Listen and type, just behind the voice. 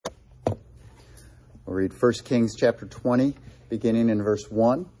We'll read 1 Kings chapter 20, beginning in verse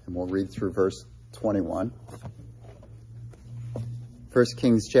 1, and we'll read through verse 21. 1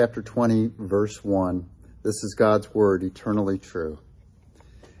 Kings chapter 20, verse 1. This is God's word, eternally true.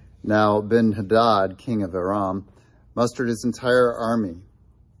 Now Ben-Hadad, king of Aram, mustered his entire army.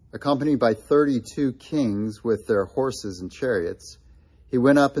 Accompanied by 32 kings with their horses and chariots, he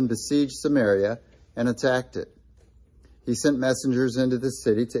went up and besieged Samaria and attacked it. He sent messengers into the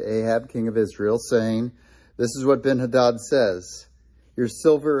city to Ahab, king of Israel, saying, "This is what Ben-Hadad says, your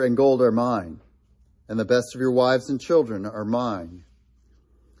silver and gold are mine, and the best of your wives and children are mine."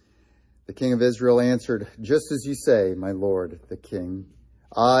 The king of Israel answered, "Just as you say, my lord, the king.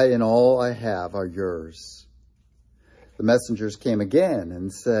 I and all I have are yours." The messengers came again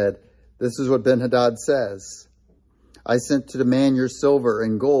and said, "This is what Ben-Hadad says. I sent to demand your silver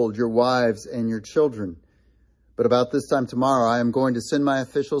and gold, your wives and your children. But about this time tomorrow, I am going to send my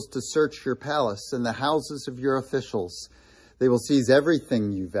officials to search your palace and the houses of your officials. They will seize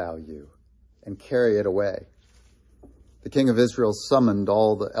everything you value and carry it away." The king of Israel summoned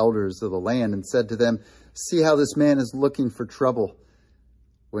all the elders of the land and said to them, "See how this man is looking for trouble.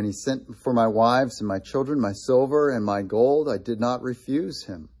 When he sent for my wives and my children, my silver and my gold, I did not refuse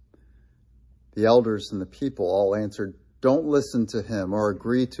him." The elders and the people all answered, "Don't listen to him or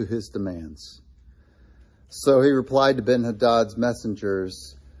agree to his demands." So he replied to Ben-Hadad's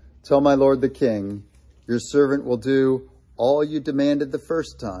messengers, "Tell my lord the king, your servant will do all you demanded the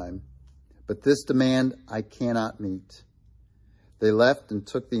first time, but this demand I cannot meet." They left and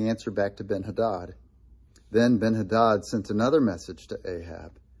took the answer back to Ben-Hadad. Then Ben-Hadad sent another message to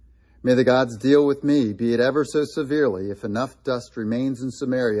Ahab. "May the gods deal with me, be it ever so severely, if enough dust remains in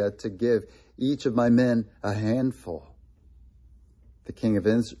Samaria to give each of my men a handful." The king of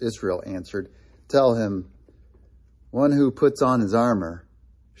Israel answered, "Tell him, one who puts on his armor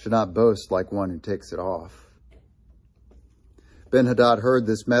should not boast like one who takes it off." Ben-Hadad heard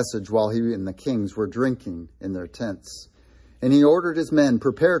this message while he and the kings were drinking in their tents, and he ordered his men,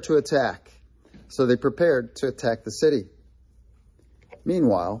 "Prepare to attack." So they prepared to attack the city.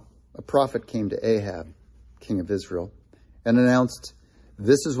 Meanwhile, a prophet came to Ahab, king of Israel, and announced,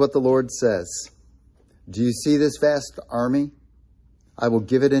 "This is what the Lord says. Do you see this vast army? I will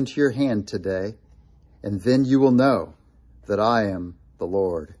give it into your hand today, and then you will know that I am the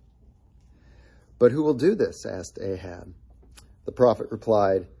Lord." "But who will do this?" asked Ahab. The prophet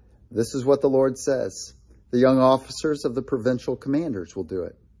replied, "This is what the Lord says. The young officers of the provincial commanders will do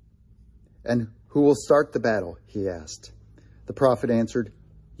it." "And who will start the battle?" he asked. The prophet answered,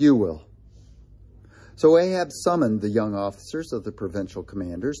 "You will." So Ahab summoned the young officers of the provincial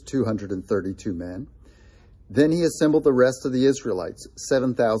commanders, 232 men. Then he assembled the rest of the Israelites,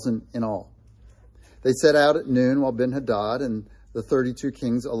 7,000 in all. They set out at noon while Ben-Hadad and the 32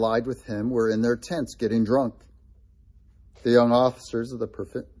 kings allied with him were in their tents getting drunk. The young officers of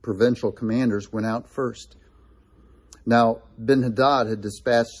the provincial commanders went out first. Now Ben-Hadad had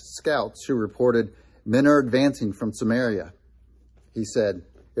dispatched scouts who reported, "Men are advancing from Samaria." He said,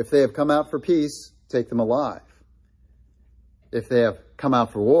 "If they have come out for peace, take them alive. If they have come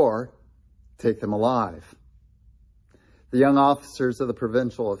out for war, take them alive." The young officers of the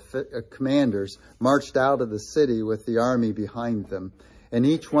provincial commanders marched out of the city with the army behind them, and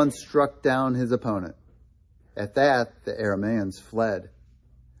each one struck down his opponent. At that, the Arameans fled,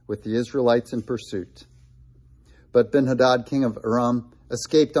 with the Israelites in pursuit. But Ben-Hadad, king of Aram,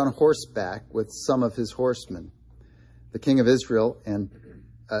 escaped on horseback with some of his horsemen. The king of Israel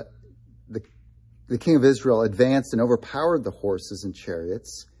advanced and overpowered the horses and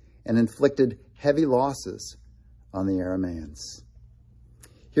chariots and inflicted heavy losses on the Arameans.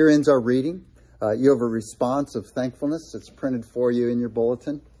 Here ends our reading. You have a response of thankfulness. It's printed for you in your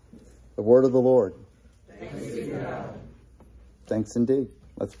bulletin. The word of the Lord. Thanks be to God. Thanks indeed.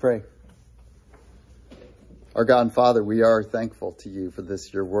 Let's pray. Our God and Father, we are thankful to you for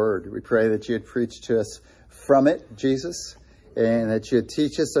this, your word. We pray that you would preach to us from it, Jesus, and that you would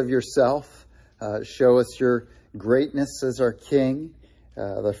teach us of yourself, show us your greatness as our King,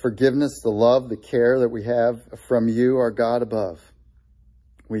 the forgiveness, the love, the care that we have from you, our God above.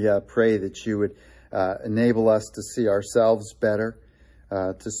 We pray that you would enable us to see ourselves better,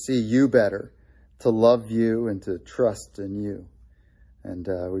 to see you better, to love you and to trust in you. And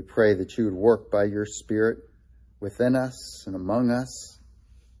we pray that you would work by your Spirit within us and among us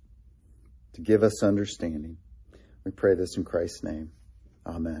to give us understanding. We pray this in Christ's name.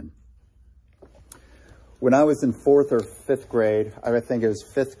 Amen. When I was in 4th or 5th grade, I think it was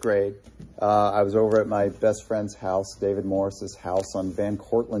 5th grade, I was over at my best friend's house, David Morris's house on Van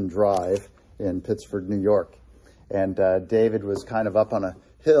Cortlandt Drive in Pittsford, New York. And David was kind of up on a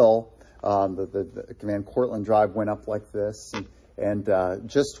hill The Van Cortlandt Drive went up like this, and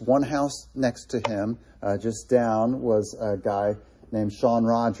just one house next to him, just down, was a guy named Sean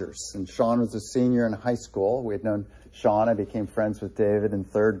Rogers. And Sean was a senior in high school. We had known Sean. I became friends with David in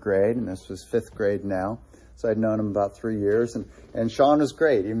 3rd grade, and this was 5th grade now. So I'd known him about 3 years. And Sean was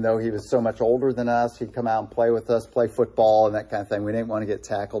great. Even though he was so much older than us, he'd come out and play with us, play football and that kind of thing. We didn't want to get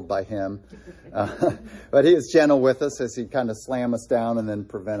tackled by him. But he was gentle with us as he'd kind of slam us down and then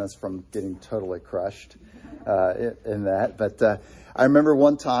prevent us from getting totally crushed in that. But I remember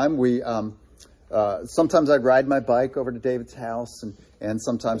one time sometimes I'd ride my bike over to David's house, and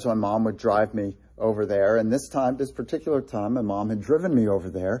sometimes my mom would drive me over there. And this particular time, my mom had driven me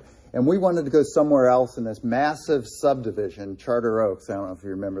over there. And we wanted to go somewhere else in this massive subdivision, Charter Oaks. I don't know if you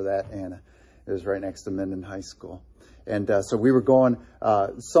remember that, Anna. It was right next to Minden High School. And so we were going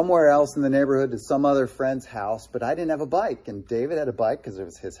somewhere else in the neighborhood to some other friend's house, but I didn't have a bike. And David had a bike because it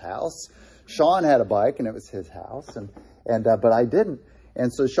was his house. Sean had a bike and it was his house, but I didn't.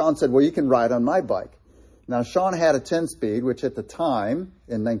 And so Sean said, well, you can ride on my bike. Now, Sean had a 10-speed, which at the time,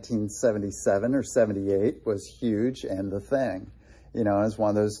 in 1977 or 78, was huge and the thing. You know, it's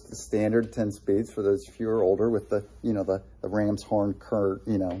one of those standard 10 speeds for those few or older with the ram's horn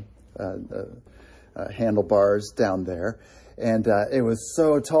handlebars down there. And it was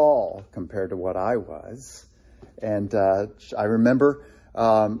so tall compared to what I was. And I remember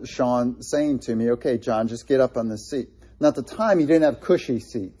Sean saying to me, okay, John, just get up on this seat. Now, at the time, you didn't have cushy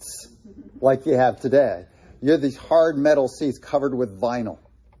seats like you have today. You had these hard metal seats covered with vinyl.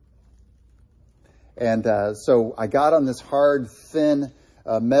 And so I got on this hard, thin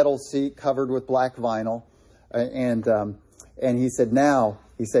metal seat covered with black vinyl. And he said,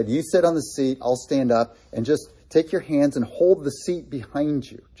 you sit on the seat, I'll stand up, and just take your hands and hold the seat behind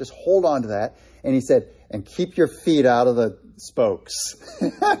you. Just hold on to that. And he said, and keep your feet out of the spokes.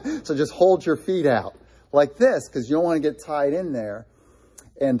 So just hold your feet out like this, because you don't want to get tied in there.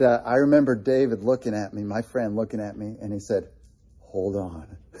 And I remember David looking at me, my friend looking at me, and he said, hold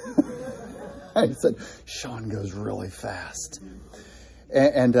on. He said, Sean goes really fast.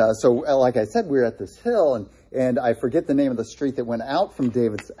 And so, like I said, we were at this hill, and I forget the name of the street that went out from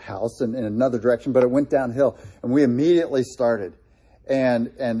David's house in another direction, but it went downhill, and we immediately started.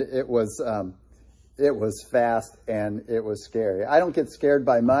 And it was fast, and it was scary. I don't get scared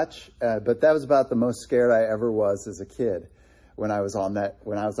by much, but that was about the most scared I ever was as a kid when I was on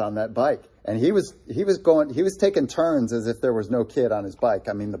that bike. And he was taking turns as if there was no kid on his bike.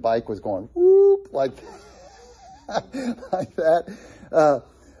 I mean, the bike was going whoop like like that.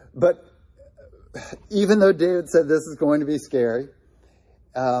 But even though David said this is going to be scary,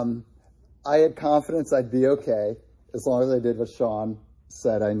 I had confidence I'd be okay as long as I did what Sean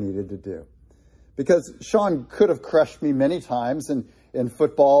said I needed to do. Because Sean could have crushed me many times in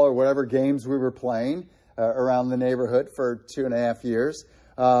football or whatever games we were playing around the neighborhood for 2.5 years.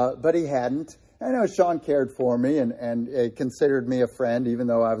 But he hadn't. I know Sean cared for me and considered me a friend, even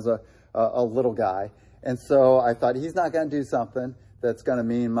though I was a little guy. And so I thought, he's not going to do something that's going to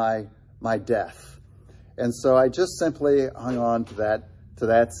mean my death. And so I just simply hung on to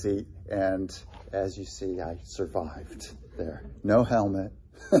that seat. And as you see, I survived there. No helmet.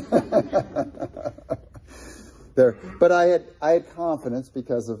 There. But I had confidence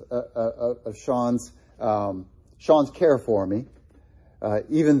because of Sean's care for me.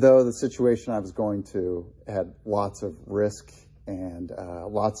 Even though the situation I was going to had lots of risk and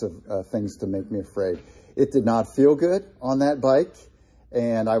lots of things to make me afraid. It did not feel good on that bike,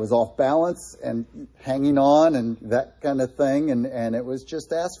 and I was off balance and hanging on and that kind of thing, and it was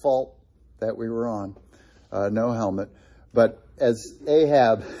just asphalt that we were on, no helmet. But as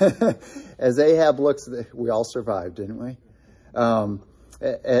Ahab looks, we all survived, didn't we?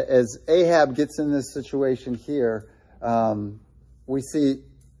 As Ahab gets in this situation here, we see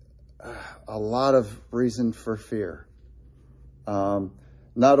a lot of reason for fear.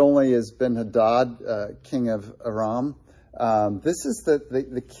 Not only is Ben-Hadad king of Aram, this is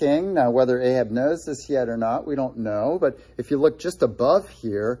the king. Now, whether Ahab knows this yet or not, we don't know. But if you look just above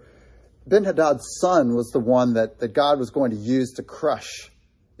here, Ben-Hadad's son was the one that God was going to use to crush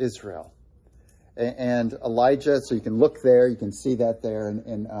Israel. And Elijah, so you can look there, you can see that there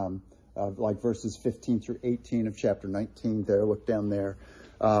in like verses 15 through 18 of chapter 19 there, look down there.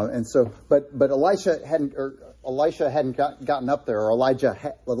 And so, but Elisha hadn't gotten up there, or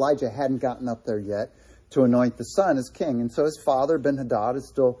Elijah hadn't gotten up there yet to anoint the son as king. And so his father, Ben-Hadad,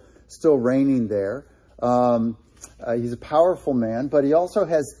 is still reigning there. He's a powerful man, but he also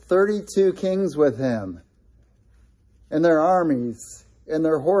has 32 kings with him, and their armies, and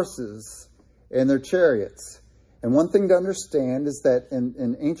their horses, and their chariots. And one thing to understand is that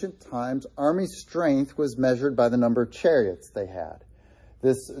in ancient times, army strength was measured by the number of chariots they had.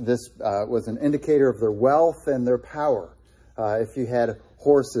 This was an indicator of their wealth and their power. If you had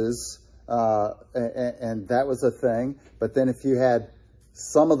horses, and that was a thing, but then if you had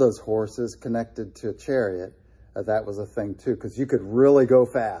some of those horses connected to a chariot, that was a thing too, because you could really go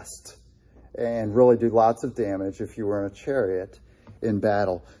fast and really do lots of damage if you were in a chariot in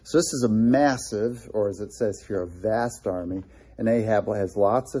battle. So this is a massive, or as it says here, a vast army, and Ahab has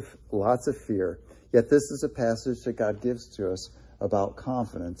lots of fear. Yet this is a passage that God gives to us about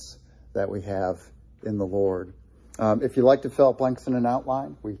confidence that we have in the Lord. If you'd like to fill out blanks in an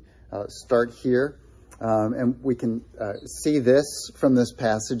outline, we start here, and we can see this from this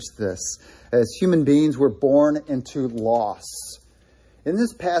passage. As human beings, we're born into loss. In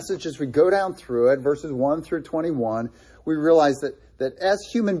this passage, as we go down through it, verses 1 through 21, we realize that as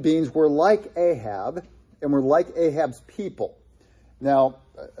human beings, we're like Ahab, and we're like Ahab's people. Now,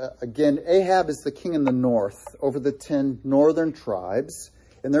 again, Ahab is the king in the north over the 10 northern tribes,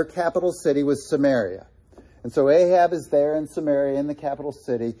 and their capital city was Samaria. And so Ahab is there in Samaria, in the capital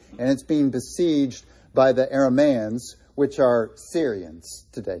city, and it's being besieged by the Arameans, which are Syrians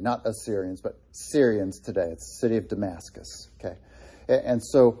today. Not Assyrians, but Syrians today. It's the city of Damascus. Okay, and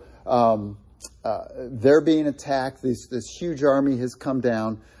so they're being attacked. This huge army has come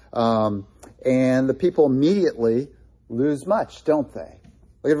down, and the people immediately lose much, don't they?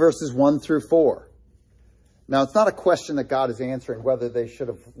 Look at verses 1 through 4. Now, it's not a question that God is answering whether they should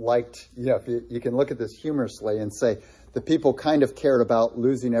have liked, if you can look at this humorously and say the people kind of cared about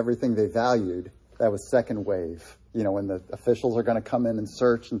losing everything they valued. That was second wave. When the officials are going to come in and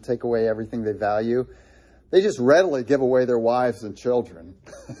search and take away everything they value, they just readily give away their wives and children,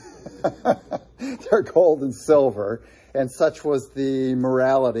 their gold and silver. And such was the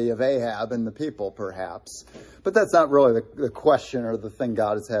morality of Ahab and the people, perhaps. But that's not really the question or the thing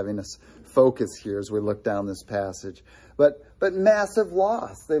God is having us focus here as we look down this passage. But massive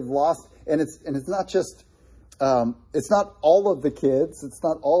loss. They've lost, and it's not just, it's not all of the kids, it's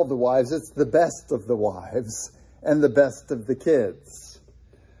not all of the wives, it's the best of the wives and the best of the kids.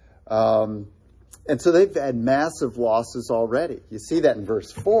 And so they've had massive losses already. You see that in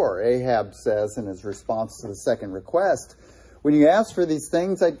verse 4. Ahab says in his response to the second request, when you asked for these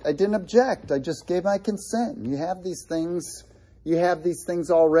things, I didn't object. I just gave my consent. You have these things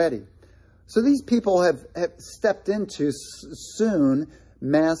already. So these people have stepped into soon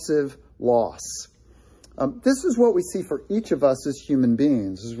massive loss. This is what we see for each of us as human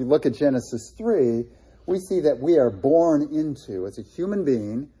beings. As we look at Genesis 3, we see that we are born into, as a human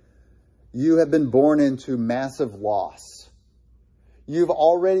being, you have been born into massive loss. You've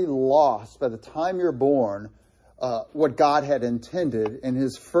already lost, by the time you're born, what God had intended in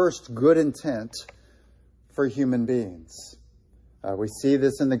his first good intent for human beings. We see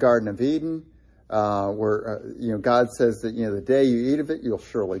this in the Garden of Eden, where God says that the day you eat of it, you'll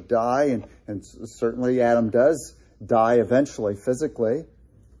surely die, and certainly Adam does die eventually physically.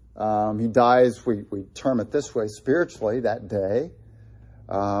 He dies, we term it this way, spiritually that day.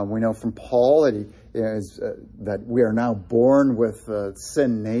 We know from Paul that that we are now born with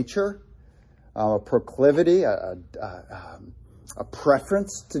sin nature, a proclivity, a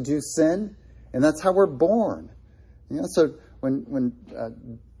preference to do sin, and that's how we're born. So when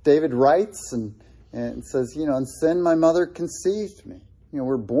David writes and says, in sin my mother conceived me.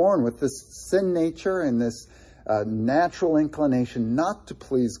 We're born with this sin nature and this natural inclination not to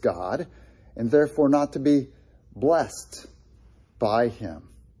please God, and therefore not to be blessed by him.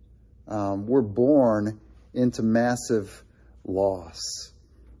 We're born into massive loss.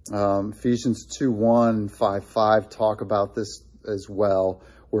 Ephesians 2:1, 5:5 talk about this as well.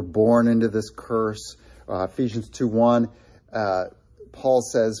 We're born into this curse. Ephesians 2:1, Paul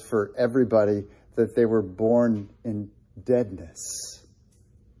says for everybody that they were born in deadness.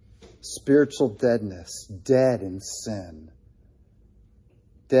 Spiritual deadness, dead in sin,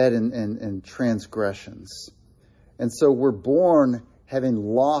 dead in transgressions. And so we're born having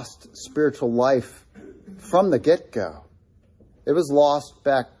lost spiritual life from the get-go. It was lost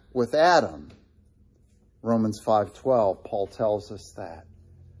back with Adam. Romans 5:12, Paul tells us that.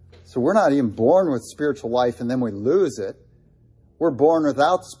 So we're not even born with spiritual life and then we lose it. We're born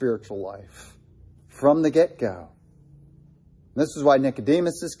without spiritual life from the get-go. This is why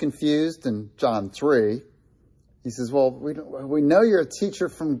Nicodemus is confused in John 3. He says, well, we know you're a teacher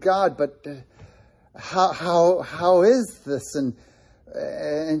from God, but how is this?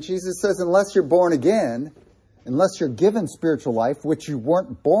 And Jesus says, unless you're born again, unless you're given spiritual life, which you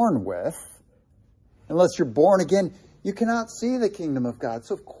weren't born with, unless you're born again, You cannot see the kingdom of God.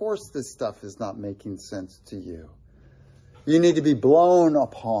 So of course this stuff is not making sense to you. You need to be blown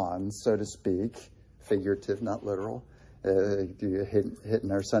upon, so to speak, figurative, not literal,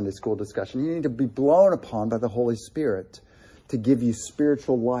 hitting our Sunday school discussion. You need to be blown upon by the Holy Spirit to give you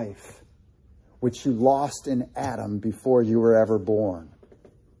spiritual life, which you lost in Adam before you were ever born.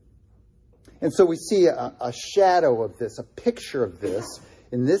 And so we see a shadow of this, a picture of this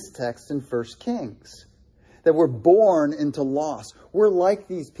in this text in 1 Kings. That we're born into loss. We're like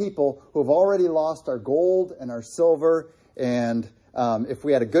these people who have already lost our gold and our silver. And if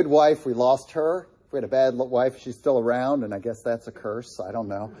we had a good wife, we lost her. If we had a bad wife, she's still around. And I guess that's a curse. I don't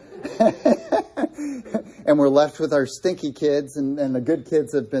know. And we're left with our stinky kids. And the good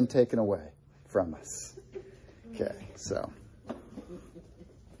kids have been taken away from us. Okay, so.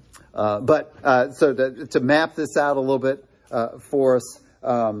 So to map this out a little bit for us,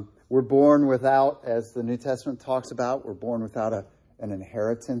 we're born without, as the New Testament talks about, we're born without an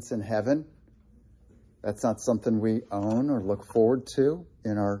inheritance in heaven. That's not something we own or look forward to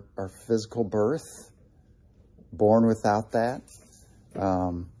in our physical birth. Born without that.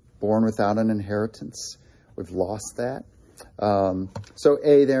 Born without an inheritance. We've lost that. So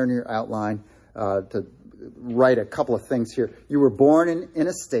A there in your outline, to write a couple of things here. You were born in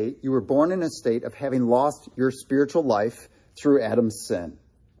a state of having lost your spiritual life through Adam's sin.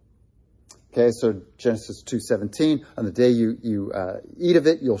 Okay, so Genesis 2:17, on the day you eat of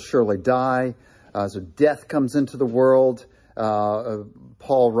it, you'll surely die. So death comes into the world.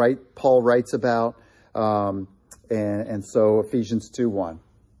 Paul writes about, and so Ephesians 2:1,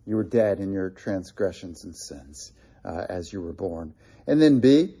 you were dead in your transgressions and sins as you were born. And then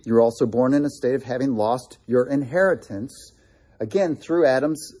B, you're also born in a state of having lost your inheritance, again, through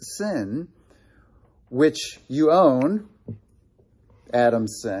Adam's sin, which you own,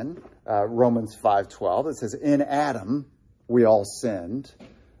 Adam's sin. Romans 5:12, it says, in Adam, we all sinned.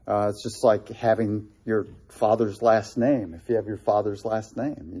 It's just like having your father's last name. If you have your father's last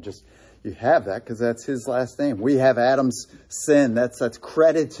name, you have that because that's his last name. We have Adam's sin. That's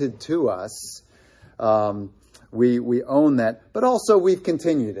credited to us. We own that, but also we've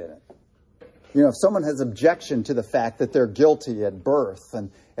continued in it. You know, if someone has objection to the fact that they're guilty at birth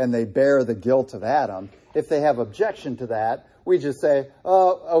and they bear the guilt of Adam, if they have objection to that, we just say,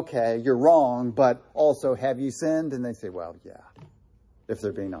 oh, okay, you're wrong, but also have you sinned? And they say, well, yeah, if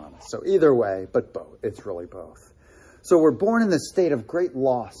they're being honest. So either way, but both. It's really both. So we're born in this state of great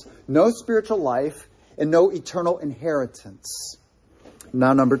loss, no spiritual life and no eternal inheritance.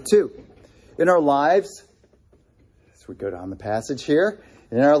 Now, number 2, in our lives, as we go down the passage here,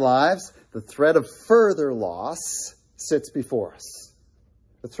 in our lives, the threat of further loss sits before us.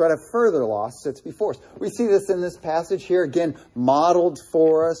 The threat of further loss sits before us. We see this in this passage here, again, modeled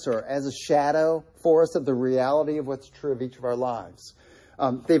for us or as a shadow for us of the reality of what's true of each of our lives.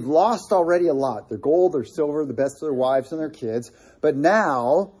 They've lost already a lot. Their gold, their silver, the best of their wives and their kids. But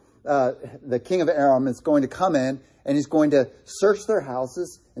now the king of Aram is going to come in and he's going to search their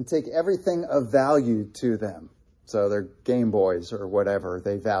houses and take everything of value to them. So their Game Boys or whatever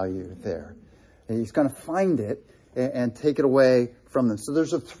they value there. And he's going to find it and take it away from them. So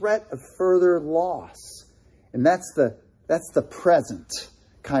there's a threat of further loss. And that's the present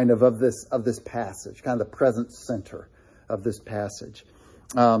kind of this passage, kind of the present center of this passage.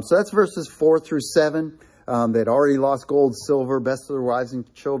 So that's verses 4-7. They'd already lost gold, silver, best of their wives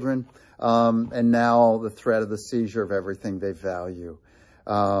and children. And now the threat of the seizure of everything they value.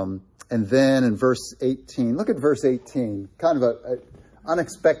 And then in verse 18, look at verse 18, kind of an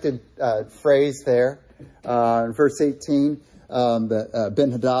unexpected phrase there. In verse 18,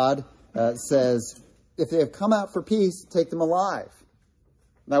 Ben-Hadad says, if they have come out for peace, take them alive.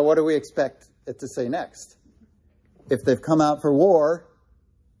 Now, what do we expect it to say next? If they've come out for war,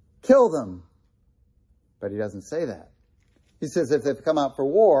 kill them. But he doesn't say that. He says, if they've come out for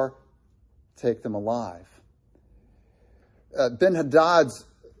war, take them alive. Ben-Hadad's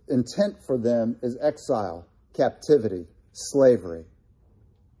intent for them is exile, captivity, slavery.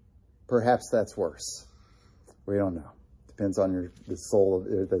 Perhaps that's worse. We don't know. Depends on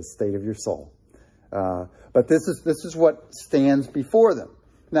the state of your soul. But this is what stands before them.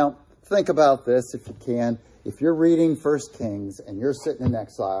 Now, think about this if you can. If you're reading 1 Kings and you're sitting in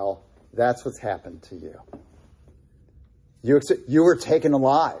exile, that's what's happened to you. You were taken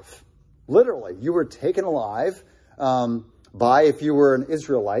alive. Literally, you were taken alive by, if you were an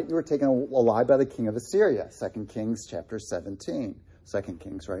Israelite, you were taken alive by the king of Assyria. 2 Kings chapter 17. 2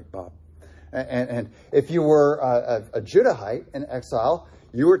 Kings, right, Bob? And if you were a Judahite in exile,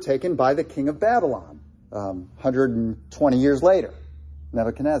 you were taken by the king of Babylon 120 years later,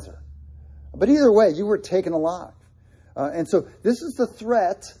 Nebuchadnezzar. But either way, you were taken alive. And so this is the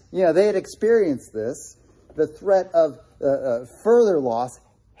threat. They had experienced this. The threat of further loss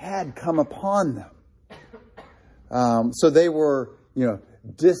had come upon them. So they were,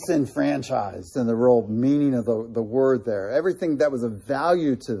 disenfranchised in the real meaning of the word there. Everything that was of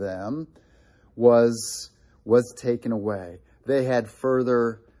value to them was taken away. They had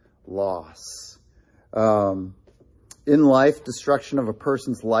further loss. In life, destruction of a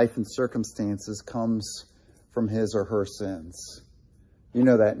person's life and circumstances comes from his or her sins. You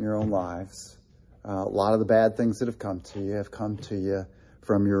know that in your own lives. A lot of the bad things that have come to you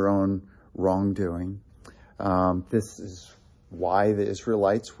from your own wrongdoing. This is why the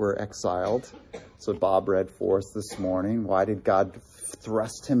Israelites were exiled. So Bob read for us this morning. Why did God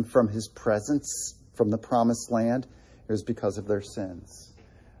thrust him from his presence, from the promised land? It was because of their sins.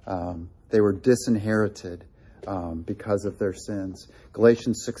 They were disinherited because of their sins.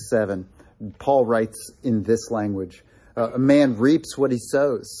 Galatians 6:7, Paul writes in this language, a man reaps what he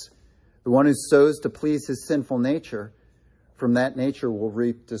sows. The one who sows to please his sinful nature, from that nature will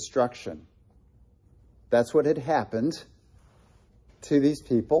reap destruction. That's what had happened to these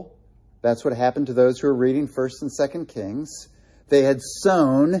people. That's what happened to those who are reading 1st and 2nd Kings. They had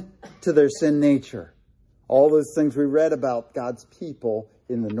sown to their sin nature. All those things we read about God's people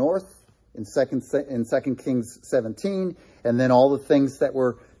in the north, in 2 Kings 17, and then all the things that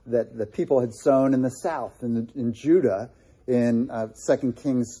the people had sown in the south, in Judah, in 2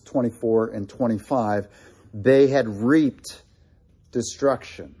 Kings 24 and 25. They had reaped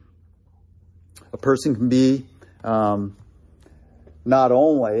destruction. A person can be not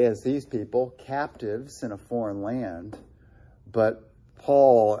only, as these people, captives in a foreign land, but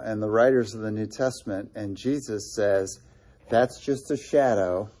Paul and the writers of the New Testament and Jesus says, that's just a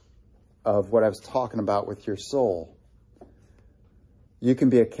shadow of what I was talking about with your soul. You can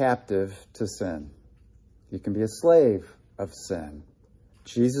be a captive to sin. You can be a slave of sin.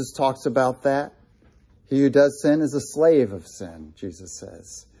 Jesus talks about that. He who does sin is a slave of sin, Jesus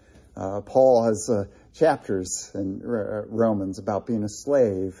says. Paul has chapters in Romans about being a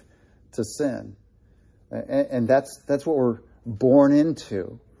slave to sin. And that's what we're born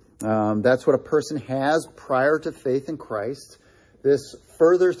into. That's what a person has prior to faith in Christ. This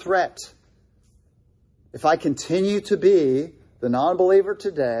further threat. If I continue to be the non-believer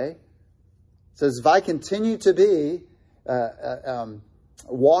today, says if I continue to be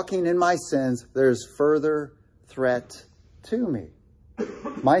walking in my sins, there's further threat to me.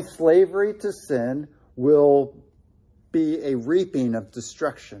 My slavery to sin will be a reaping of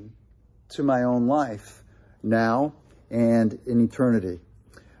destruction to my own life now and in eternity.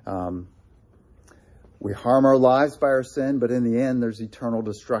 We harm our lives by our sin, but in the end, there's eternal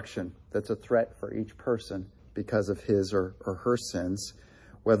destruction. That's a threat for each person because of his or her sins,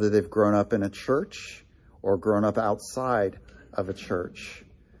 whether they've grown up in a church or grown up outside of a church.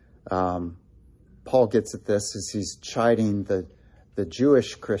 Paul gets at this as he's chiding the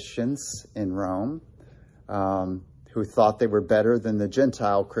Jewish Christians in Rome, who thought they were better than the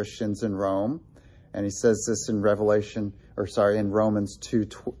Gentile Christians in Rome. And he says this in Romans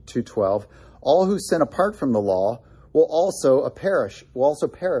 2:12. All who sin apart from the law will also perish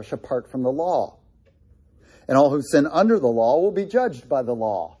apart from the law. And all who sin under the law will be judged by the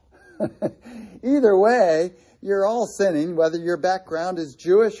law. Either way, you're all sinning, whether your background is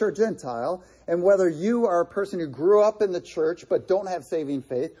Jewish or Gentile, and whether you are a person who grew up in the church but don't have saving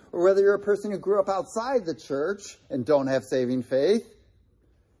faith, or whether you're a person who grew up outside the church and don't have saving faith,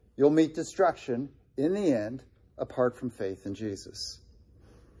 you'll meet destruction in the end apart from faith in Jesus.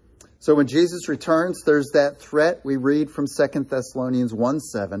 So when Jesus returns, there's that threat we read from 2 Thessalonians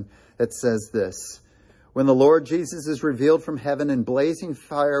 1:7 that says this: when the Lord Jesus is revealed from heaven in blazing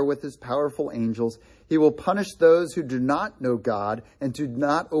fire with his powerful angels, he will punish those who do not know God and do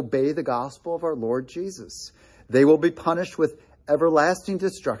not obey the gospel of our Lord Jesus. They will be punished with everlasting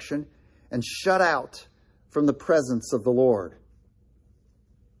destruction and shut out from the presence of the Lord.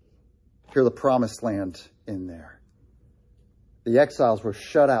 Hear the promised land in there. The exiles were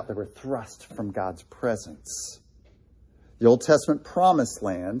shut out. They were thrust from God's presence. The Old Testament promised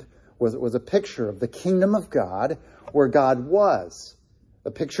land was a picture of the kingdom of God where God was.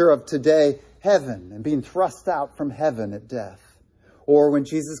 A picture of today, heaven, and being thrust out from heaven at death. Or when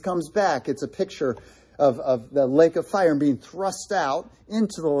Jesus comes back, it's a picture of the lake of fire and being thrust out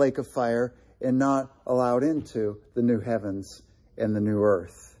into the lake of fire and not allowed into the new heavens and the new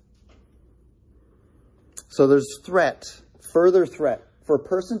earth. So there's threat, further threat for a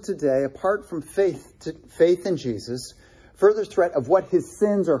person today, apart from faith in Jesus, further threat of what his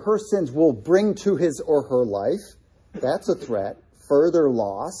sins or her sins will bring to his or her life. That's a threat. Further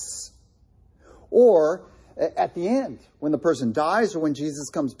loss. Or at the end, when the person dies or when Jesus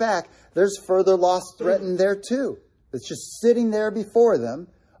comes back, there's further loss threatened there too. It's just sitting there before them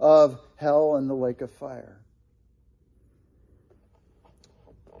of hell and the lake of fire.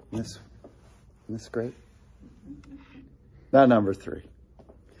 Isn't this great? Now, number 3.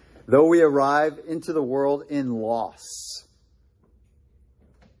 Though we arrive into the world in loss,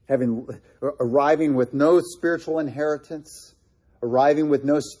 arriving with no spiritual inheritance, arriving with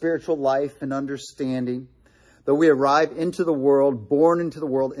no spiritual life and understanding, though we arrive into the world, born into the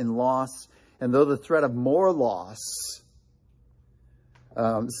world in loss, and though the threat of more loss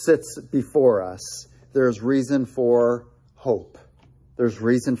sits before us, there's reason for hope. There's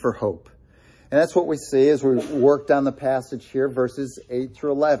reason for hope. And that's what we see as we work down the passage here, verses 8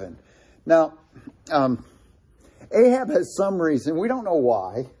 through 11. Now, Ahab has some reason, we don't know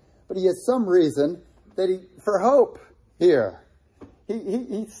why, but he has some reason for hope here.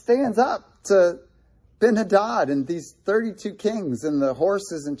 He stands up to Ben-Hadad and these 32 kings and the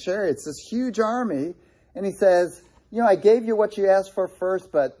horses and chariots, this huge army, and he says, I gave you what you asked for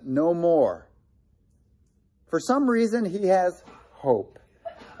first, but no more. For some reason, he has hope.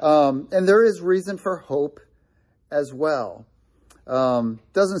 And there is reason for hope as well.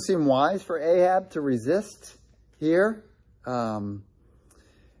 Doesn't seem wise for Ahab to resist here. Doesn't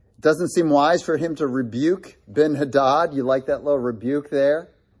seem wise for him to rebuke Ben-Hadad. You like that little rebuke there?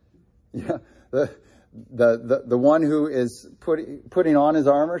 Yeah, the one who is putting on his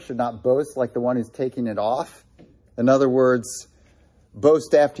armor should not boast like the one who's taking it off. In other words,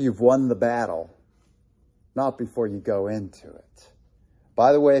 boast after you've won the battle, not before you go into it.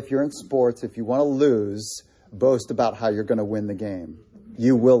 By the way, if you're in sports, if you want to lose, boast about how you're going to win the game.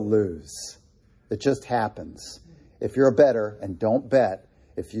 You will lose. It just happens. If you're a bettor, and don't bet,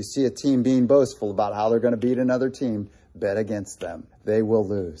 if you see a team being boastful about how they're going to beat another team, bet against them. They will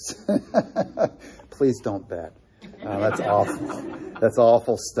lose. Please don't bet. That's awful. That's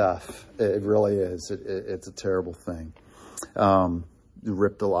awful stuff. It really is. It's a terrible thing. It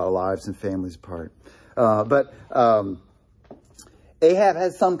ripped a lot of lives and families apart. But Ahab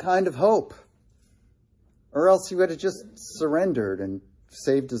has some kind of hope, or else he would have just surrendered and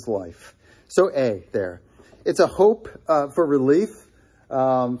saved his life. So there. It's a hope for relief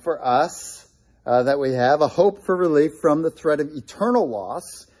for us that we have, a hope for relief from the threat of eternal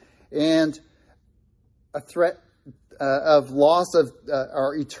loss and a threat of loss of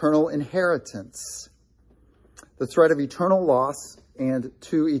our eternal inheritance. The threat of eternal loss and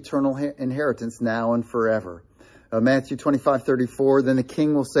to eternal inheritance now and forever. Matthew 25:34, then the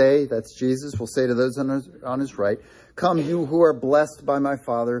king will say, that's Jesus, will say to those on his right, come, you who are blessed by my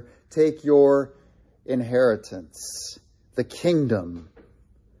Father, take your inheritance, the kingdom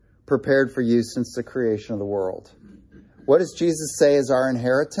prepared for you since the creation of the world. What does Jesus say is our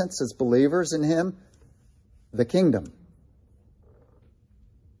inheritance as believers in him? The kingdom.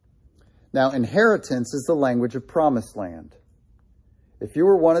 Now, inheritance is the language of promised land. If you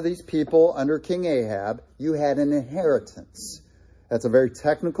were one of these people under King Ahab, you had an inheritance. That's a very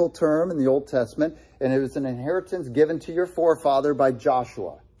technical term in the Old Testament, and it was an inheritance given to your forefather by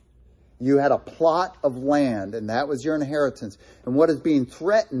Joshua. You had a plot of land, and that was your inheritance. And what is being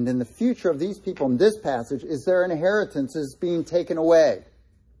threatened in the future of these people in this passage is their inheritance is being taken away.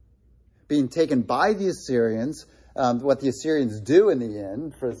 Being taken by the Assyrians. What the Assyrians do in the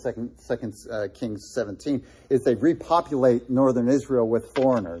end, for Second Kings 17, is they repopulate northern Israel with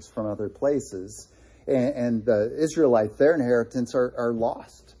foreigners from other places. And the Israelites, their inheritance are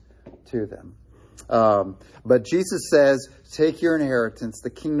lost to them. But Jesus says, take your inheritance, the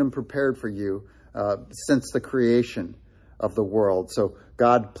kingdom prepared for you since the creation of the world. So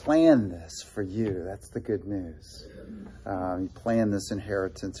God planned this for you. That's the good news. He planned this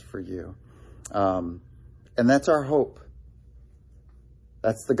inheritance for you. And that's our hope.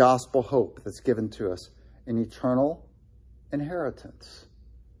 That's the gospel hope that's given to us. An eternal inheritance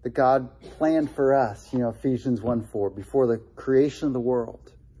that God planned for us. Ephesians 1:4, before the creation of the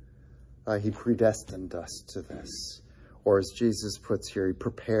world, he predestined us to this. Or as Jesus puts here, he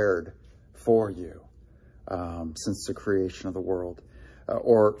prepared for you since the creation of the world.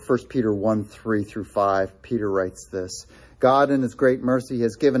 Or 1 Peter 1:3-5, Peter writes this, God in his great mercy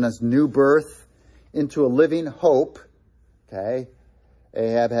has given us new birth into a living hope. Okay.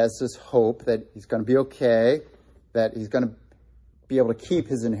 Ahab has this hope that he's going to be okay, that he's going to be able to keep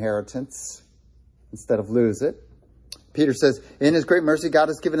his inheritance instead of lose it. Peter says, in his great mercy, God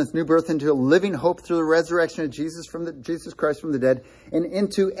has given us new birth into a living hope through the resurrection of Jesus Christ from the dead, and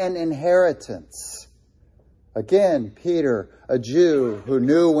into an inheritance. Again, Peter, a Jew who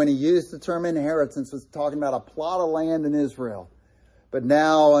knew when he used the term inheritance, was talking about a plot of land in Israel but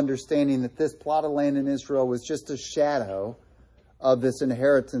now understanding that this plot of land in Israel was just a shadow of this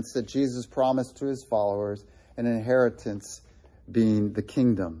inheritance that Jesus promised to his followers, an inheritance being the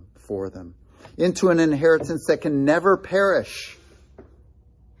kingdom for them, into an inheritance that can never perish.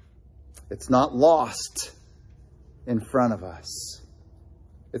 It's not lost in front of us.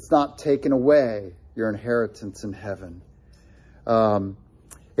 It's not taken away, your inheritance in heaven.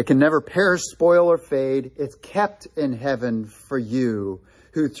 It can never perish, spoil, or fade. It's kept in heaven for you,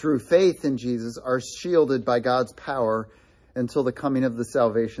 who through faith in Jesus are shielded by God's power until the coming of the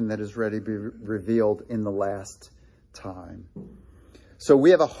salvation that is ready to be revealed in the last time. So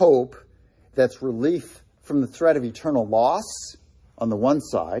we have a hope that's relief from the threat of eternal loss on the one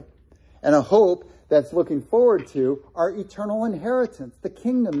side, and a hope that's looking forward to our eternal inheritance, the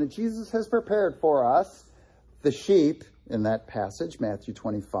kingdom that Jesus has prepared for us, the sheep in that passage, Matthew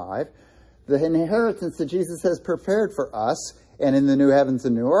 25, the inheritance that Jesus has prepared for us, and in the new heavens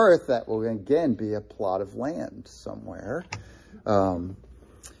and new earth, that will again be a plot of land somewhere. So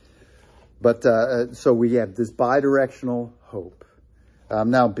we have this bi-directional hope.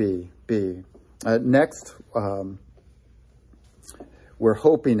 Now B. Next, we're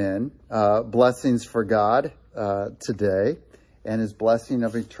hoping in blessings for God today and his blessing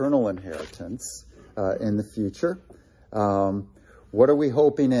of eternal inheritance in the future. What are we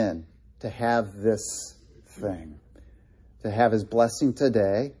hoping in? To have this thing. To have his blessing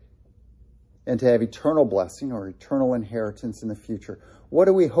today and to have eternal blessing or eternal inheritance in the future. What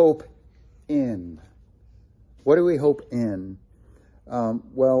do we hope in? What do we hope in?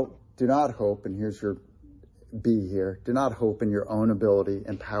 Well, do not hope, and here's your B here, do not hope in your own ability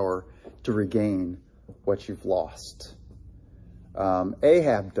and power to regain what you've lost.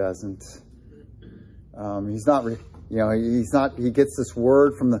 Ahab doesn't. He gets this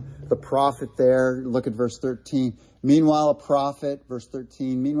word from the prophet there. Look at verse 13. Meanwhile, a prophet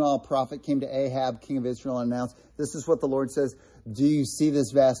came to Ahab, king of Israel, and announced, this is what the Lord says, do you see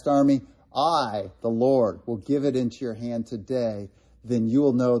this vast army? I, the Lord, will give it into your hand today. Then you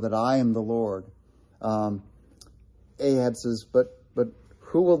will know that I am the Lord. Ahab says, but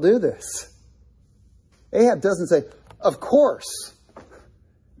who will do this? Ahab doesn't say, of course.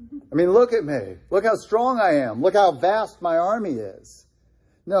 I mean, look at me. Look how strong I am. Look how vast my army is.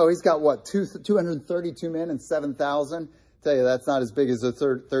 No, he's got, 232 men and 7,000? Tell you, that's not as big as the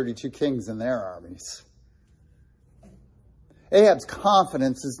 32 kings in their armies. Ahab's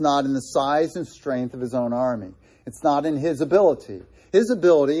confidence is not in the size and strength of his own army. It's not in his ability.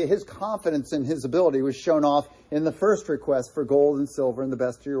 His confidence in his ability was shown off in the first request for gold and silver and the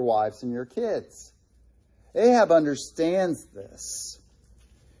best of your wives and your kids. Ahab understands this.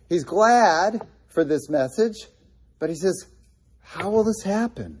 He's glad for this message, but he says, how will this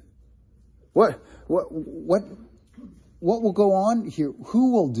happen? What will go on here?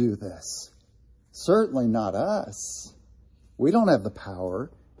 Who will do this? Certainly not us. We don't have the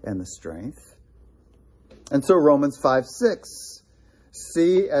power and the strength. And so Romans 5:6.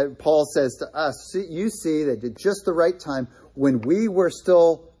 See, Paul says to us, you see that at just the right time, when we were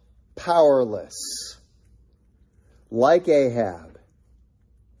still powerless, like Ahab,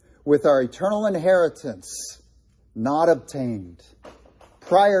 with our eternal inheritance not obtained,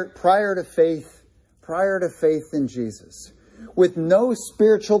 prior to faith in Jesus, with no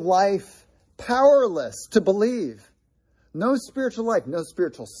spiritual life, powerless to believe. No spiritual life, no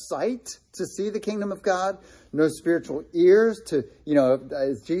spiritual sight to see the kingdom of God, no spiritual ears to,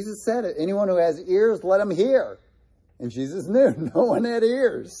 as Jesus said, anyone who has ears, let him hear. And Jesus knew no one had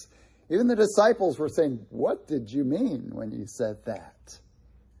ears. Even the disciples were saying, what did you mean when you said that?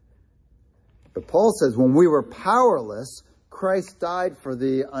 But Paul says, when we were powerless, Christ died for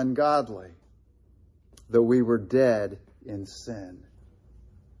the ungodly, though we were dead in sin.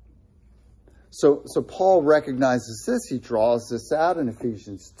 So Paul recognizes this. He draws this out in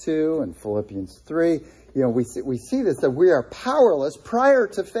Ephesians 2 and Philippians 3. We see this, that we are powerless prior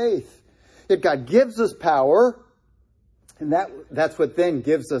to faith. Yet God gives us power, and that's what then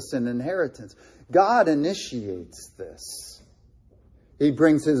gives us an inheritance. God initiates this. He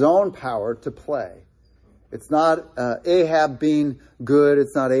brings his own power to play. It's not Ahab being good.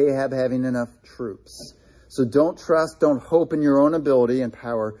 It's not Ahab having enough troops. So don't hope in your own ability and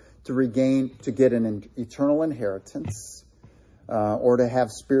power to get an eternal inheritance or to have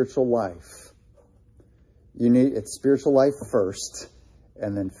spiritual life. It's spiritual life first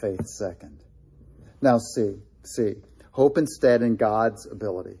and then faith second. Now see, hope instead in God's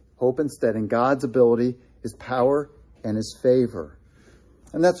ability. Hope instead in God's ability, his power and his favor.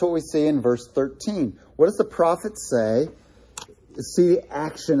 And that's what we see in verse 13. What does the prophet say? See the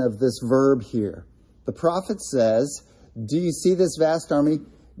action of this verb here. The prophet says, Do you see this vast army?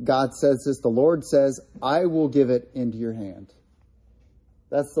 God says this. The Lord says, I will give it into your hand.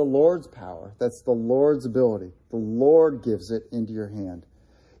 That's the Lord's power. That's the Lord's ability. The Lord gives it into your hand.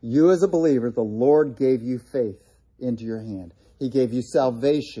 You as a believer, the Lord gave you faith into your hand. He gave you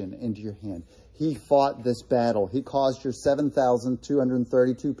salvation into your hand. He fought this battle. He caused your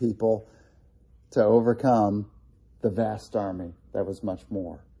 7,232 people to overcome the vast army that was much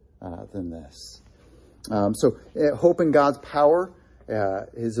more than this. So hope in God's power,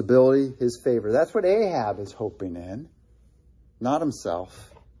 His ability, His favor. That's what Ahab is hoping in, not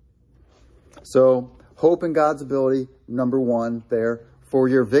himself. So hope in God's ability, number one there, for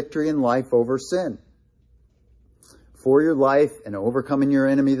your victory in life over sin. For your life and overcoming your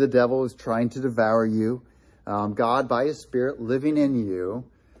enemy, the devil, is trying to devour you. God, by His Spirit living in you,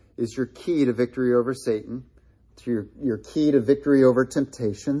 is your key to victory over Satan, to your key to victory over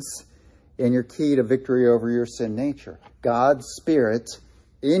temptations, and your key to victory over your sin nature. God's Spirit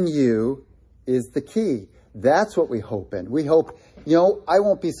in you is the key. That's what we hope in. We hope, I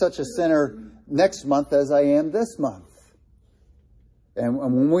won't be such a sinner next month as I am this month. And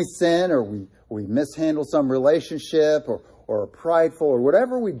when we sin or we mishandle some relationship or are prideful or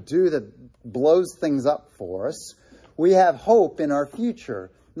whatever we do that blows things up for us, we have hope in our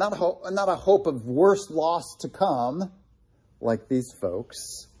future. Not a hope of worse loss to come, like these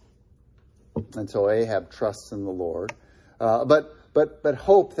folks, until Ahab trusts in the Lord. But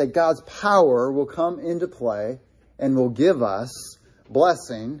hope that God's power will come into play and will give us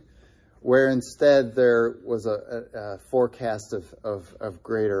blessing, where instead there was a forecast of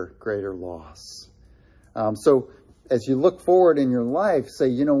greater loss. So as you look forward in your life, say,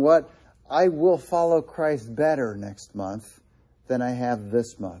 you know what? I will follow Christ better next month than I have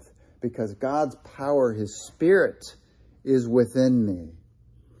this month, because God's power, His Spirit, is within me.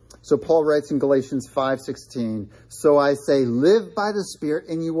 So Paul writes in Galatians 5:16, so I say, live by the Spirit,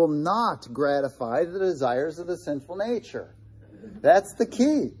 and you will not gratify the desires of the sinful nature. That's the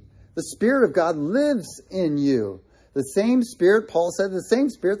key. The Spirit of God lives in you. The same Spirit, Paul said, the same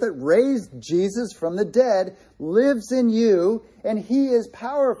Spirit that raised Jesus from the dead lives in you, and He is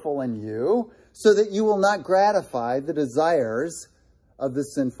powerful in you, so that you will not gratify the desires of the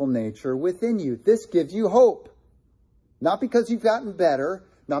sinful nature within you. This gives you hope. Not because you've gotten better,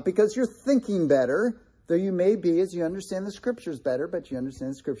 not because you're thinking better, though you may be as you understand the Scriptures better, but you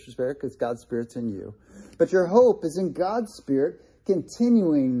understand the Scriptures better because God's Spirit's in you. But your hope is in God's Spirit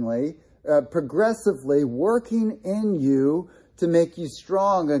continuingly, progressively working in you to make you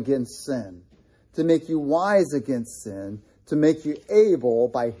strong against sin, to make you wise against sin, to make you able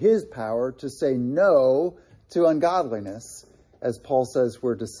by His power to say no to ungodliness, as Paul says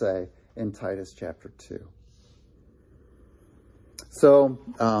we're to say in Titus chapter 2.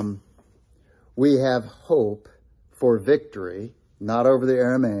 So we have hope for victory, not over the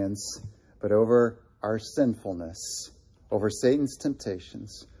Arameans, but over our sinfulness, over Satan's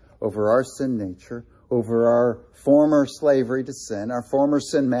temptations, over our sin nature, over our former slavery to sin, our former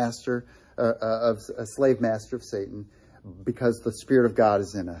sin master, a slave master of Satan, because the Spirit of God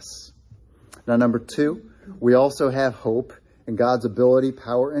is in us. Now, number two, we also have hope in God's ability,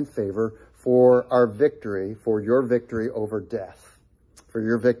 power, and favor for our victory, for your victory over death, for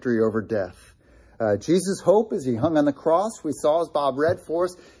your victory over death. Jesus' hope as He hung on the cross, we saw as Bob read for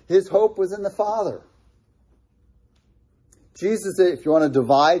us, His hope was in the Father. Jesus, if you want to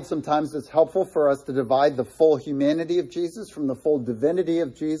divide, sometimes it's helpful for us to divide the full humanity of Jesus from the full divinity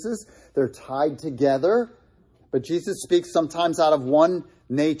of Jesus. They're tied together. But Jesus speaks sometimes out of one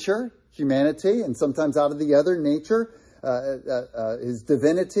nature, humanity, and sometimes out of the other nature, His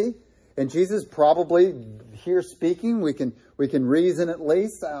divinity. And Jesus probably here speaking, we can reason at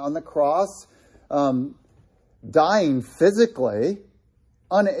least on the cross, dying physically,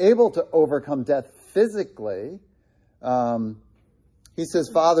 unable to overcome death physically. He says,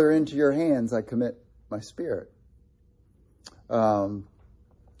 Father, into your hands I commit my spirit.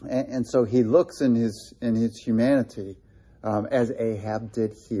 And so He looks in his humanity, as Ahab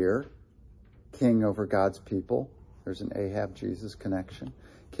did here, king over God's people. There's an Ahab-Jesus connection.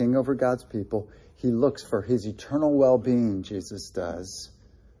 King over God's people. He looks for His eternal well-being, Jesus does,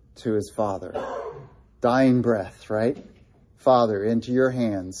 to His Father. Dying breath, right? Father, into your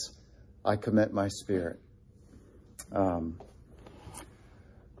hands I commit my spirit.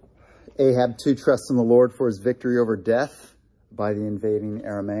 Ahab too trusts in the Lord for his victory over death by the invading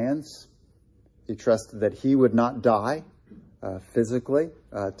Arameans. He trusted that he would not die physically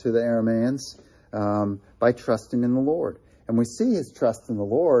to the Arameans by trusting in the Lord. And we see his trust in the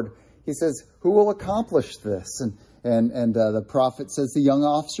Lord. He says, who will accomplish this? And the prophet says the young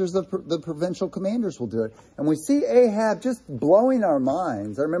officers, the provincial commanders will do it. And we see Ahab just blowing our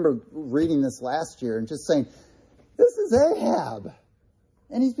minds. I remember reading this last year and just saying, this is Ahab.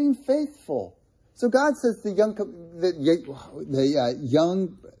 And he's being faithful. So God says the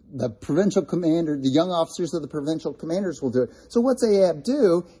provincial commander, the young officers of the provincial commanders will do it. So what's Ahab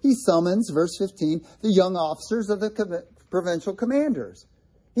do? He summons, verse 15, the young officers of the provincial commanders.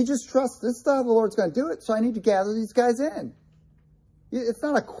 He just trusts this is how the Lord's going to do it, so I need to gather these guys in. It's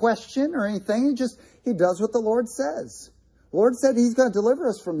not a question or anything. He does what the Lord says. The Lord said he's going to deliver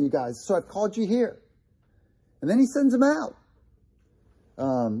us from you guys, so I've called you here. And then he sends them out.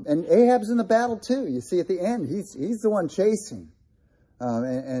 And Ahab's in the battle too. You see at the end, he's the one chasing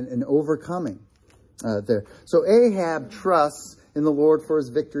and overcoming there. So Ahab trusts in the Lord for his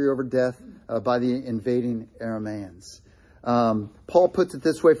victory over death by the invading Arameans. Paul puts it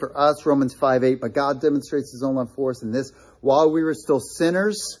this way for us, Romans 5:8, but God demonstrates his own love for us in this: while we were still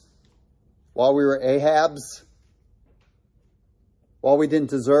sinners, while we were Ahabs, while we didn't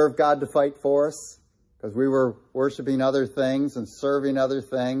deserve God to fight for us, because we were worshiping other things and serving other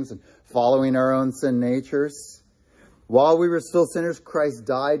things and following our own sin natures, while we were still sinners, Christ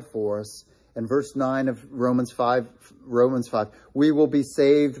died for us. And verse 9 of Romans 5, we will be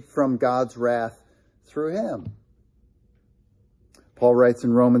saved from God's wrath through him. Paul writes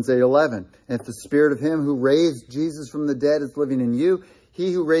in Romans 8:11, if the spirit of him who raised Jesus from the dead is living in you,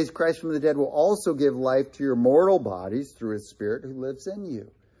 he who raised Christ from the dead will also give life to your mortal bodies through his spirit who lives in you.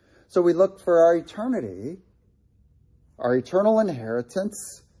 So we look for our eternity, our eternal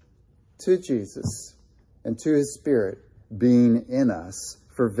inheritance to Jesus and to his spirit being in us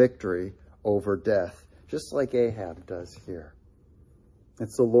for victory over death, just like Ahab does here.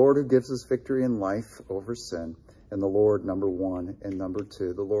 It's the Lord who gives us victory in life over sin. And the Lord, number one, and number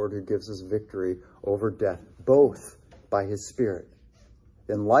two, the Lord who gives us victory over death, both by his Spirit.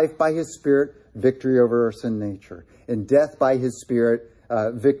 In life by his Spirit, victory over our sin nature. In death by his Spirit,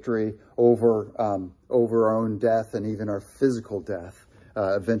 victory over our own death and even our physical death,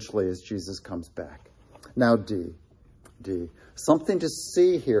 eventually as Jesus comes back. Now D. Something to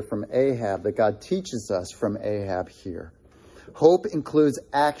see here from Ahab that God teaches us from Ahab here. Hope includes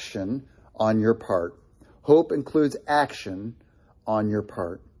action on your part. Hope includes action on your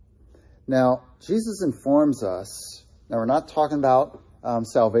part. Now, Jesus informs us, now we're not talking about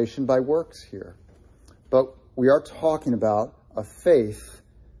salvation by works here, but we are talking about a faith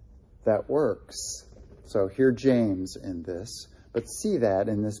that works. So hear James in this, but see that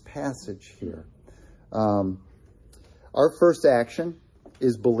in this passage here. Our first action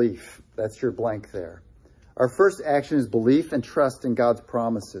is belief. That's your blank there. Our first action is belief and trust in God's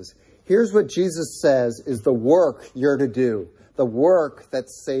promises. Here's what Jesus says is the work you're to do, the work that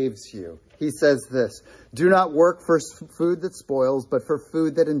saves you. He says this, do not work for food that spoils, but for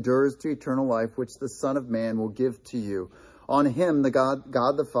food that endures to eternal life, which the Son of Man will give to you. On him, God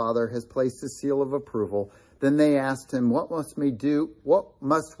the Father has placed his seal of approval. Then they asked him, what must we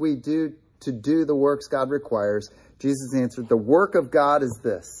do to do the works God requires? Jesus answered, the work of God is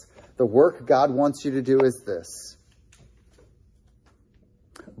this. The work God wants you to do is this.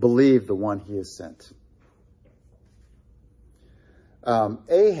 Believe the one he has sent.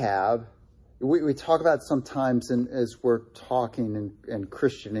 Ahab, we talk about sometimes as we're talking in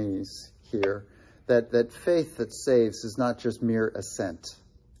Christianese here, that faith that saves is not just mere assent.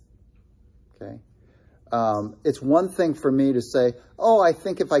 Okay? It's one thing for me to say, oh, I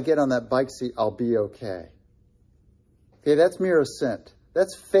think if I get on that bike seat, I'll be okay. Okay, that's mere assent.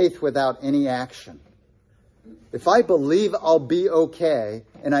 That's faith without any action. If I believe I'll be okay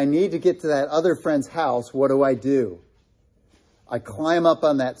and I need to get to that other friend's house, what do? I climb up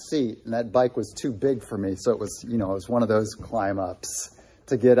on that seat, and that bike was too big for me. So it was one of those climb ups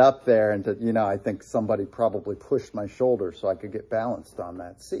to get up there and to, I think somebody probably pushed my shoulder so I could get balanced on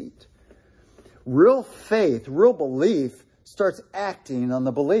that seat. Real faith, real belief starts acting on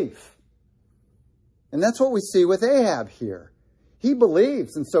the belief. And that's what we see with Ahab here. He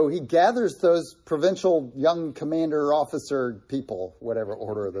believes, and so he gathers those provincial young commander officer people, whatever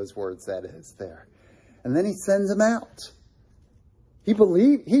order of those words that is there. And then he sends them out. He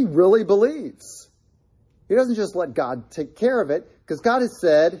really believes. He doesn't just let God take care of it, because God has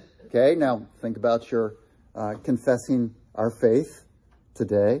said, okay, now think about your confessing our faith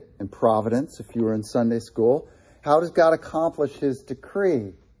today in Providence, if you were in Sunday school. How does God accomplish his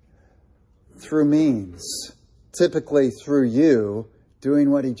decree? Through means. Typically through you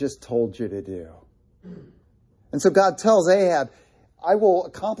doing what he just told you to do. And so God tells Ahab, I will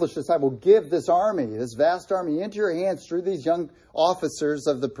accomplish this. I will give this army, this vast army, into your hands through these young officers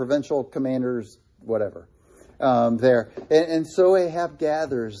of the provincial commanders, whatever. there. And so Ahab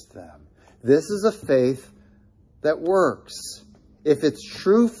gathers them. This is a faith that works. If it's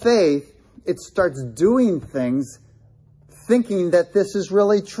true faith, it starts doing things thinking that this is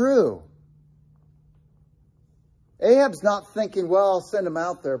really true. Ahab's not thinking, well, I'll send them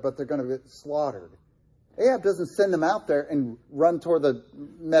out there, but they're going to get slaughtered. Ahab doesn't send them out there and run toward the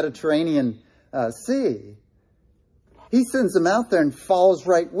Mediterranean Sea. He sends them out there and follows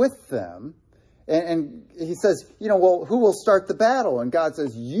right with them. And he says, well, who will start the battle? And God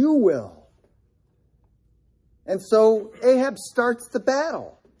says, you will. And so Ahab starts the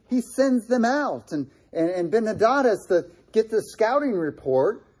battle. He sends them out. And Ben-Hadad has to get the scouting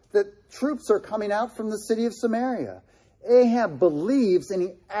report that troops are coming out from the city of Samaria. Ahab believes and he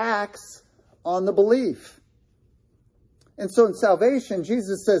acts on the belief. And so in salvation,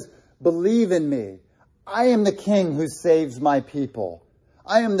 Jesus says, believe in me. I am the king who saves my people.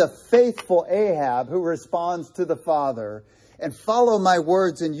 I am the faithful Ahab who responds to the Father. And follow my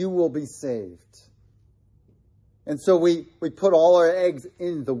words and you will be saved. And so we put all our eggs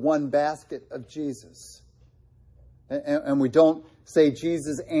in the one basket of Jesus. And we don't say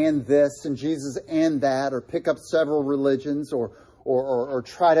Jesus and this and Jesus and that, or pick up several religions, or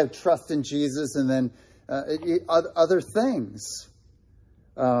try to trust in Jesus and then other things.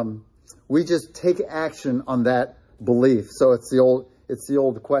 We just take action on that belief. So it's the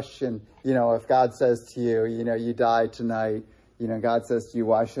old question, if God says to you, you die tonight, God says to you,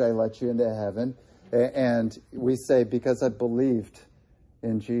 why should I let you into heaven? And we say, because I believed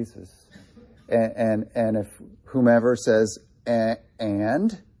in Jesus. And if whomever says,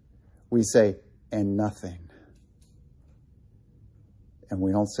 and, we say, and nothing. And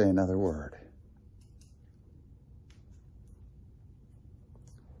we don't say another word.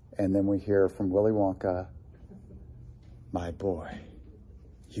 And then we hear from Willy Wonka, my boy,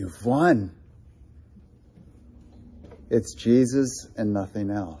 you've won. It's Jesus and nothing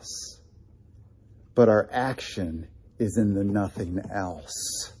else. But our action is in the nothing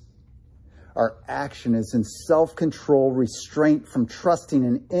else. Our action is in self-control, restraint from trusting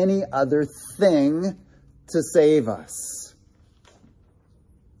in any other thing to save us.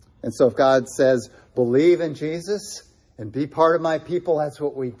 And so if God says, believe in Jesus and be part of my people, that's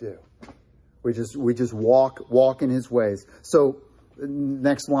what we do. We just walk in his ways. So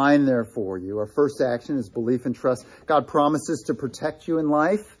next line there for you. Our first action is belief and trust. God promises to protect you in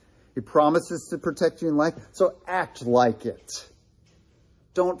life. He promises to protect you in life. So act like it.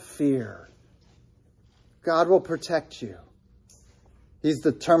 Don't fear. God will protect you. He's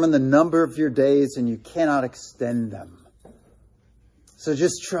determined the number of your days and you cannot extend them. So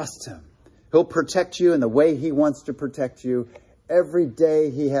just trust him. He'll protect you in the way he wants to protect you. Every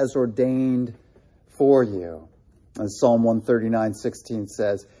day he has ordained for you. As Psalm 139:16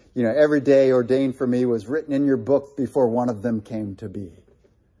 says, every day ordained for me was written in your book before one of them came to be.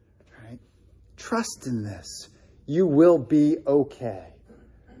 Right? Trust in this. You will be okay.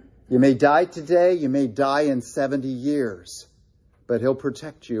 You may die today, you may die in 70 years, but he'll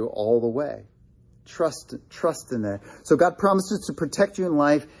protect you all the way. Trust in that. So God promises to protect you in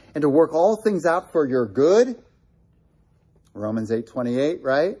life and to work all things out for your good. Romans 8:28,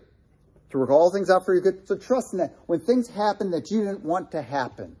 right? To work all things out for your good. So trust in that. When things happen that you didn't want to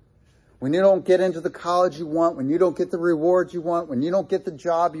happen, when you don't get into the college you want, when you don't get the rewards you want, when you don't get the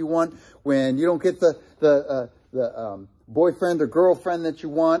job you want, when you don't get the boyfriend or girlfriend that you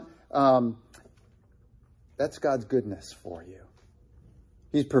want, that's God's goodness for you.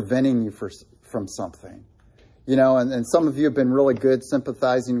 He's preventing you from something. And some of you have been really good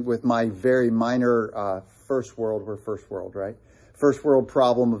sympathizing with my very minor first world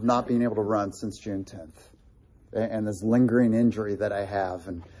problem of not being able to run since June 10th. And this lingering injury that I have,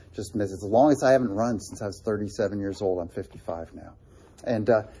 and just miss as long as I haven't run since I was 37 years old. I'm 55 now. And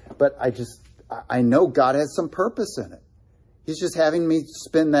but I know God has some purpose in it. He's just having me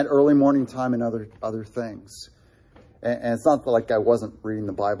spend that early morning time in other things. And it's not like I wasn't reading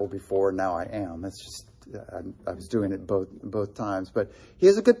the Bible before, and now I am. It's just I was doing it both times. But he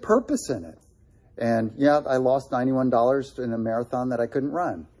has a good purpose in it. And I lost $91 in a marathon that I couldn't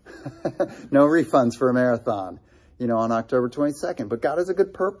run. No refunds for a marathon, on October 22nd. But God has a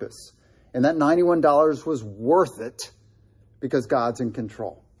good purpose. And that $91 was worth it because God's in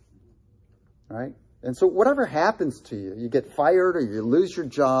control. Right? And so whatever happens to you, you get fired or you lose your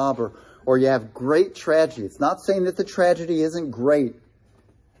job or you have great tragedy. It's not saying that the tragedy isn't great.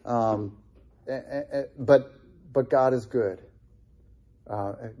 But God is good.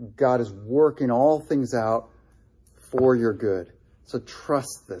 God is working all things out for your good. So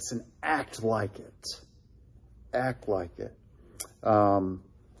trust this and act like it. Act like it.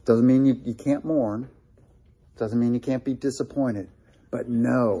 Doesn't mean you can't mourn. Doesn't mean you can't be disappointed. But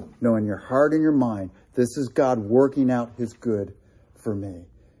know in your heart and your mind, this is God working out his good for me.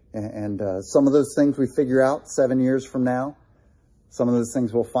 And some of those things we figure out 7 years from now. Some of those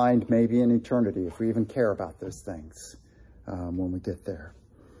things we'll find maybe in eternity if we even care about those things when we get there.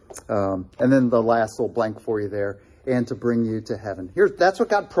 And then the last little blank for you there, and to bring you to heaven. That's what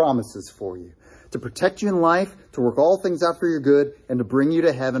God promises for you. To protect you in life, to work all things out for your good, and to bring you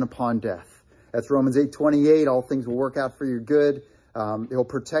to heaven upon death. That's Romans 8:28. All things will work out for your good. He'll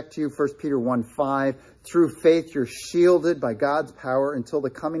protect you. 1 Peter 1:5. Through faith, you're shielded by God's power until the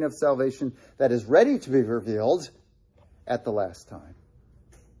coming of salvation that is ready to be revealed at the last time.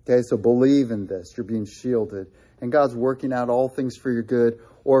 Okay, so believe in this. You're being shielded. And God's working out all things for your good.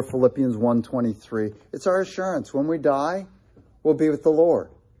 Or Philippians 1:23. It's our assurance. When we die, we'll be with the Lord.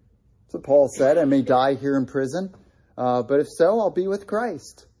 That's what Paul said. I may die here in prison, but if so, I'll be with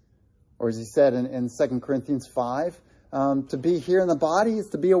Christ. Or as he said in 2 Corinthians 5, to be here in the body is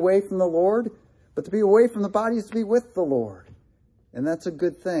to be away from the Lord, but to be away from the body is to be with the Lord. And that's a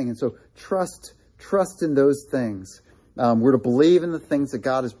good thing. And so trust in those things. We're to believe in the things that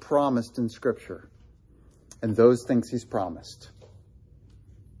God has promised in Scripture. And those things he's promised.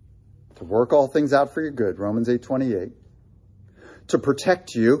 To work all things out for your good, Romans 8:28. To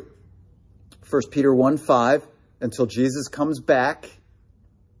protect you, 1 Peter 1:5, until Jesus comes back.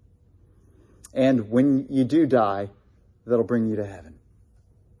 And when you do die, that'll bring you to heaven.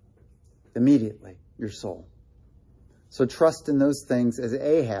 Immediately, your soul. So trust in those things as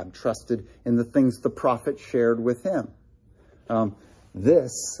Ahab trusted in the things the prophet shared with him.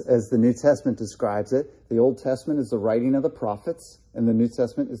 This, as the New Testament describes it, the Old Testament is the writing of the prophets, and the New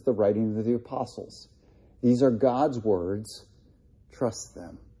Testament is the writing of the apostles. These are God's words. Trust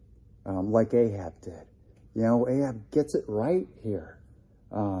them, like Ahab did. Ahab gets it right here,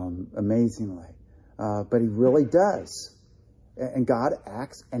 amazingly. But he really does. And God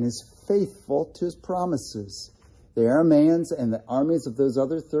acts and is faithful to his promises. The Arameans and the armies of those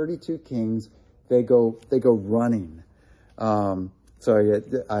other 32 kings, they go running. So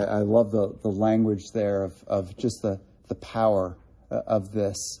I love the language there of just the power of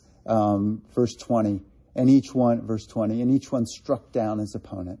this. Verse 20, and each one struck down his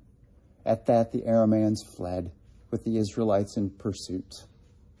opponent. At that, the Arameans fled with the Israelites in pursuit.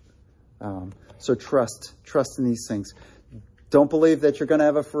 So trust in these things. Don't believe that you're going to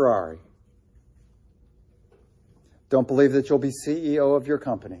have a Ferrari. Don't believe that you'll be CEO of your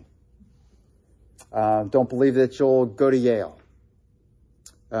company. Don't believe that you'll go to Yale.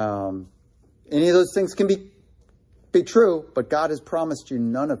 Any of those things can be true, but God has promised you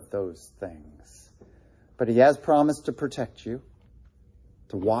none of those things. But he has promised to protect you,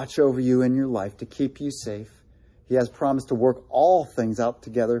 to watch over you in your life, to keep you safe. He has promised to work all things out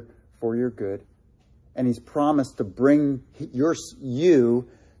together for your good. And he's promised to bring you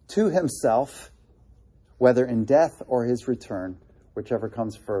to himself, whether in death or his return, whichever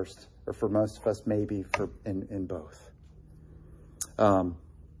comes first, or for most of us, maybe in both.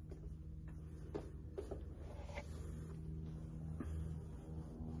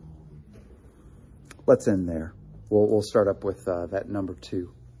 Let's end there. We'll start up with that number 2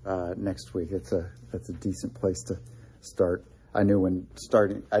 next week. That's a decent place to start. I knew when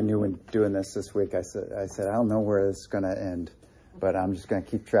doing this week, I said I don't know where this is going to end, but I'm just going to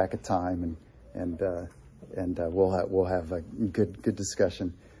keep track of time and we'll have a good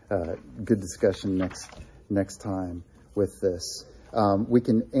discussion. Good discussion next time with this. We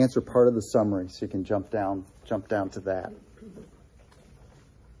can answer part of the summary, so you can jump down to that.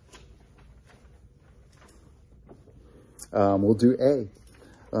 We'll do A.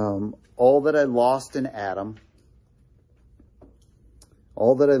 All that I lost in Adam,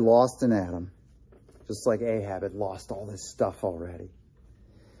 just like Ahab had lost all this stuff already.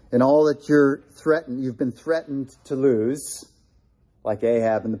 And all that you've been threatened to lose, like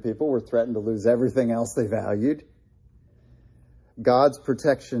Ahab and the people were threatened to lose everything else they valued. God's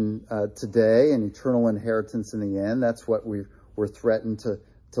protection today and eternal inheritance in the end, that's what we're threatened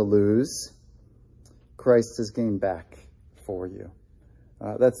to lose. Christ has gained back for you.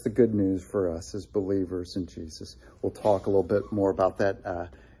 That's the good news for us as believers in Jesus. We'll talk a little bit more about that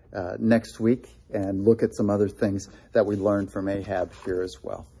next week and look at some other things that we learned from Ahab here as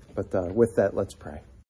well. But with that, let's pray.